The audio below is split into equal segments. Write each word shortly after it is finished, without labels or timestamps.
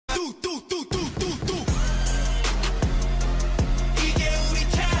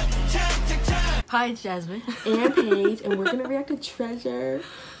Hi, it's Jasmine. And Paige, and we're gonna react to Treasure.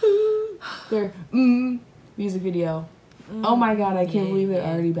 Their music video. Oh my god, I can't believe they're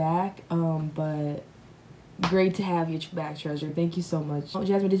already back. But great to have you back, Treasure. Thank you so much. Oh,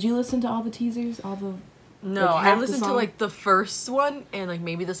 Jasmine, did you listen to all the teasers? No, like, I listened to like the first one and like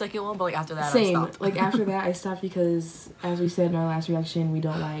maybe the second one, but like after that I stopped. Like after that I stopped because, as we said in our last reaction, we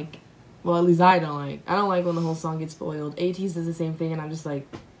don't like, well, at least I don't like when the whole song gets spoiled. ATEEZ does the same thing and I'm just like,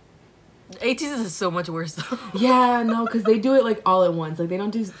 ATEEZ is so much worse though. Yeah, no, because they do it like all at once. Like they don't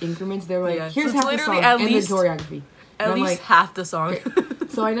do increments. They're like, here's half the song and the choreography. At least like, half the song.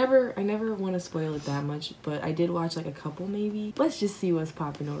 So I never want to spoil it that much, but I did watch like a couple maybe. Let's just see what's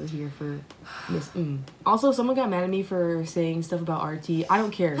popping over here for Miss Also, someone got mad at me for saying stuff about RT. I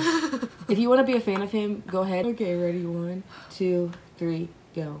don't care. If you want to be a fan of him, go ahead. Okay, ready? 1, 2, 3,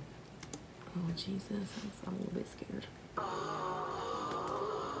 go. Oh Jesus, I'm a little bit scared.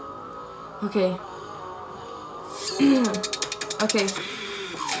 Okay. Okay.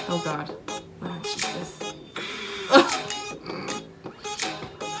 Oh god. Oh Jesus.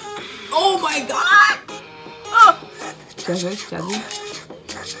 Oh my god! Oh. Jasmine.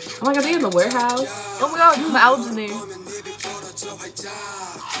 Oh my god, they in the warehouse. Oh my god, my album's in there.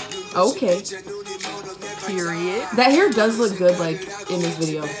 Okay. Period. That hair does look good, like, in this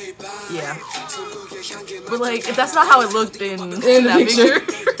video. Yeah. But like, that's not how it looked in that picture.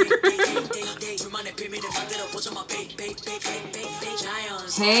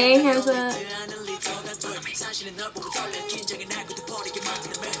 Hey, hands up.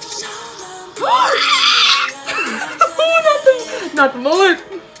 Not the mullet.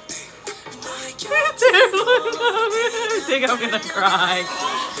 I think I'm gonna cry.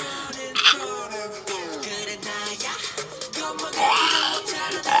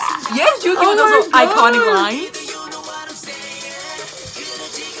 Yes, Juki with those iconic lines.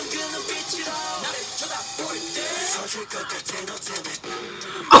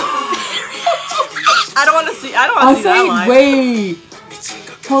 I don't want to see. I don't want to see that line. Wait.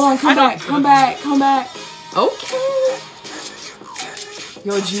 Hold on. Come back. Okay.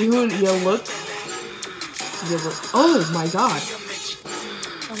 Yo, Jihoon, yo, look. Oh my god.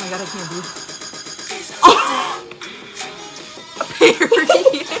 Oh my god, I can't breathe. Oh!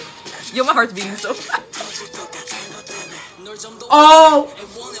 Period. Yo, my heart's beating so fast. Oh!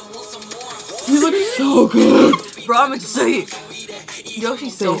 He looks so good. Bro, I'm gonna say it. Yo,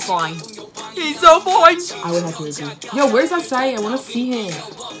 she's so fine. He's so fine. I would have to agree. Yo, where's Asai? I want to see him.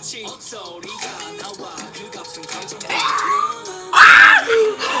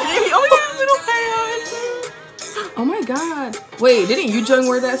 Oh my god. Wait, didn't Yu Jung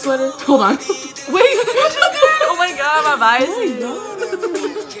wear that sweater? Hold on. Wait. Oh my god, my bias.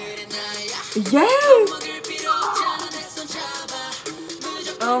 Yes.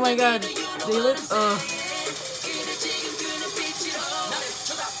 Oh my god. They look,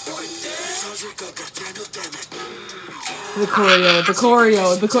 The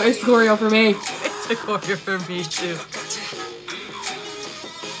choreo. It's the choreo for me. It's the choreo for me too.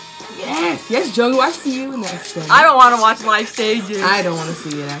 Yes, Jungwoo, I see you in that scene. I don't want to watch live stages. I don't want to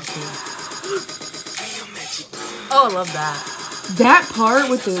see it actually. Oh, I love that. That part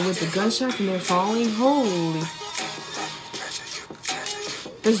with the gunshots and they're falling, holy.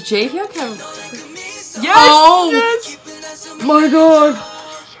 Does Jaehyuk have? Yes. Oh yes. My god.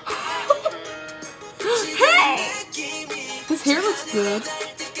 His hair looks good.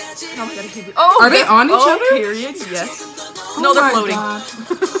 Oh, are they on each other? Period. Yes. Oh no, they're floating.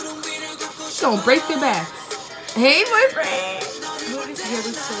 Don't break their backs. Hey, my friend. Oh, his hair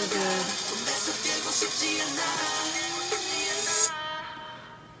looks so good.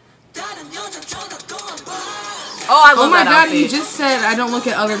 Oh, I love that. Oh my god, outfit. you just said I don't look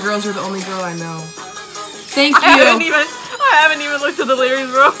at other girls. You're the only girl I know. Thank you. I haven't even looked at the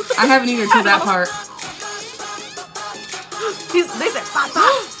lyrics, bro. I haven't either till that part. They said, pop.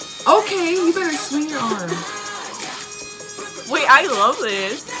 Okay, you better swing your arm. Wait, I love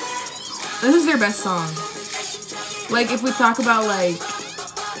this. This is their best song. Like, if we talk about, like...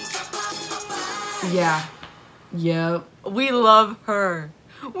 Yeah. Yep. We love her.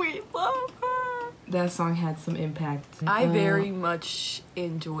 We love her. That song had some impact. I very much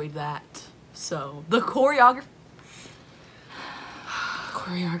enjoyed that. So, the choreography...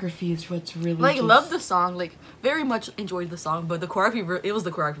 Choreography is what's really like, love the song. Like, very much enjoyed the song, but the choreography, it was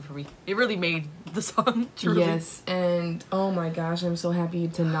the choreography for me. It really made the song truly. Yes, and oh my gosh, I'm so happy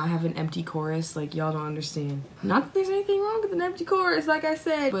to not have an empty chorus. Like, y'all don't understand. Not that there's anything wrong with an empty chorus, like I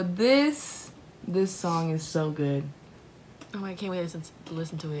said, but this song is so good. Oh, I can't wait to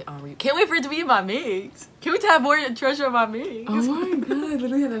listen to it on repeat. Can't wait for it to be in my mix. Can we have more Treasure on my mix? Oh my god, I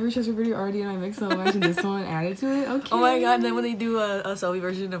literally have every Treasure video already in my mix, so I'm watching this one added to it. Okay. Oh my god, and then when they do a Sully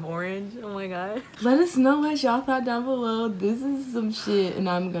version of Orange, oh my god. Let us know what y'all thought down below. This is some shit, and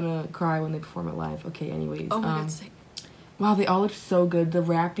I'm gonna cry when they perform it live. Okay, anyways. Oh my god, sick. Wow, they all look so good. The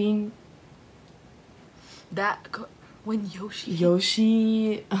rapping. When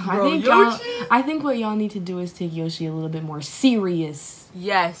Yoshi. Bro, I think what y'all need to do is take Yoshi a little bit more serious.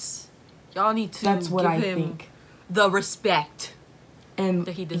 Yes. Y'all need to That's what give I him think. The respect and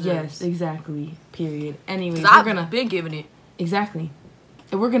that he deserves. Yes, exactly. Period. Anyways, I've been giving it. Exactly.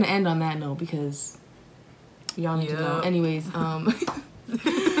 And we're gonna end on that note because y'all need to know. Anyways,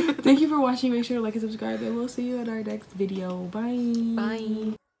 thank you for watching. Make sure to like and subscribe, and we'll see you in our next video. Bye.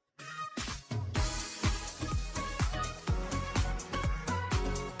 Bye.